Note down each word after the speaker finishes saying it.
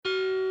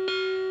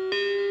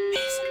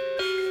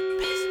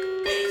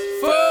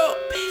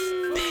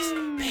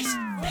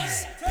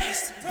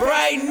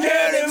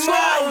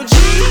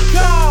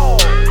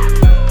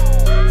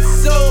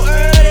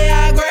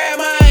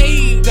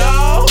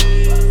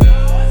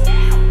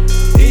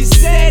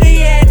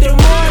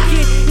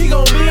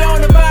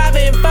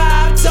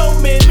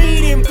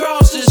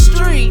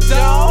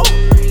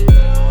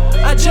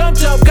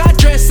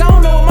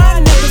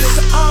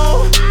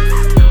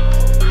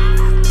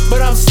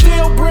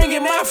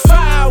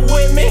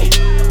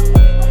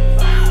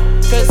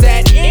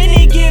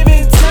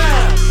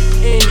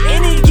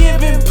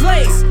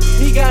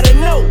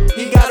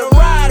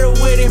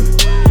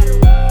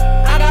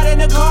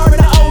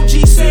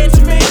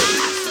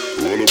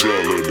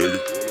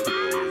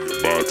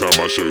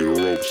time I show you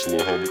the ropes,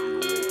 little homie.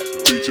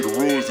 Teach you the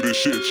rules of this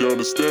shit, you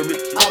understand me?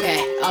 Okay,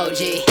 OG.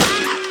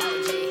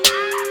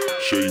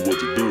 Show you what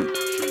to do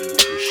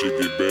when shit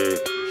get bad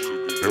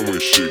and when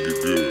shit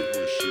get good.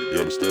 You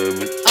understand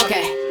me?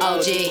 Okay,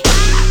 OG.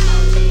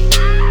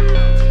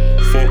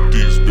 Fuck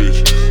these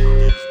bitches.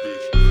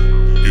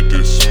 Get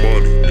this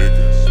money,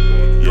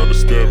 nigga. You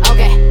understand me?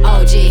 Okay,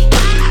 OG.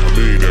 I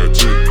mean that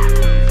too.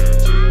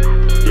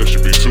 There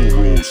should be 2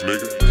 rules,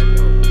 nigga.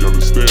 You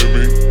understand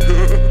me?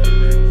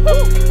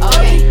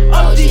 Okay,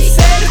 OG.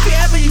 Said if you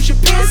ever use your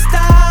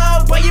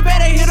pistol, boy, you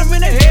better hit him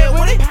in the head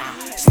with it.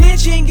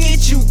 Snitching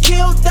get you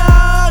killed,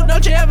 dog.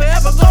 Don't you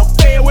ever go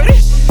fair with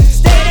it.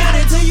 Stay down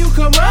until you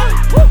come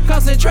up.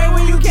 Concentrate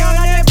when you count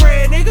on that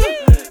bread, nigga.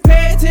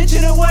 Pay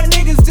attention to what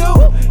niggas do,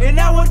 and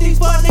not what these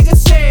fuck niggas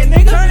say,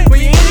 nigga.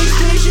 When you're in these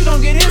streets, you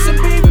gon' get in some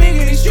big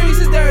nigga. These streets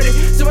is dirty,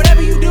 so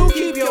whatever you do,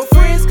 keep your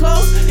friends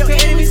close, your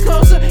enemies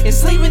closer, and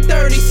sleep in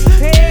 30s.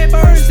 Head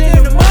first,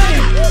 then the money.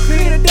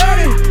 Feed the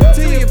dirty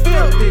till you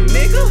filthy,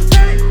 nigga.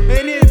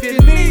 And if you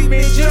need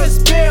me,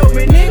 just spill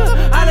me,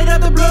 nigga. I lit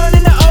up the blood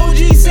and the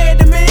OG said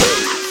to me.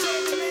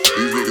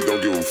 These niggas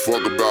don't give a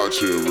fuck about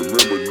you.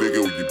 Remember,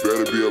 nigga, you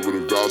better be able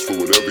to vouch for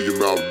whatever your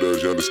mouth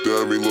does. You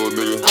understand me, little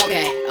nigga?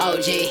 Okay,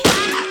 OG.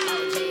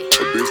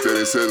 A bitch that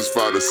ain't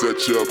satisfied to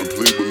set you up, and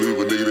please believe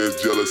a nigga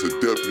that's jealous will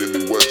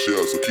definitely wet you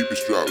up. So keep your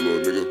strap,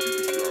 little nigga.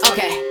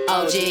 Okay,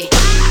 OG.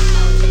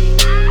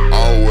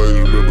 Always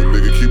remember,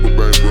 nigga, keep a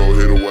bankroll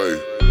hid away.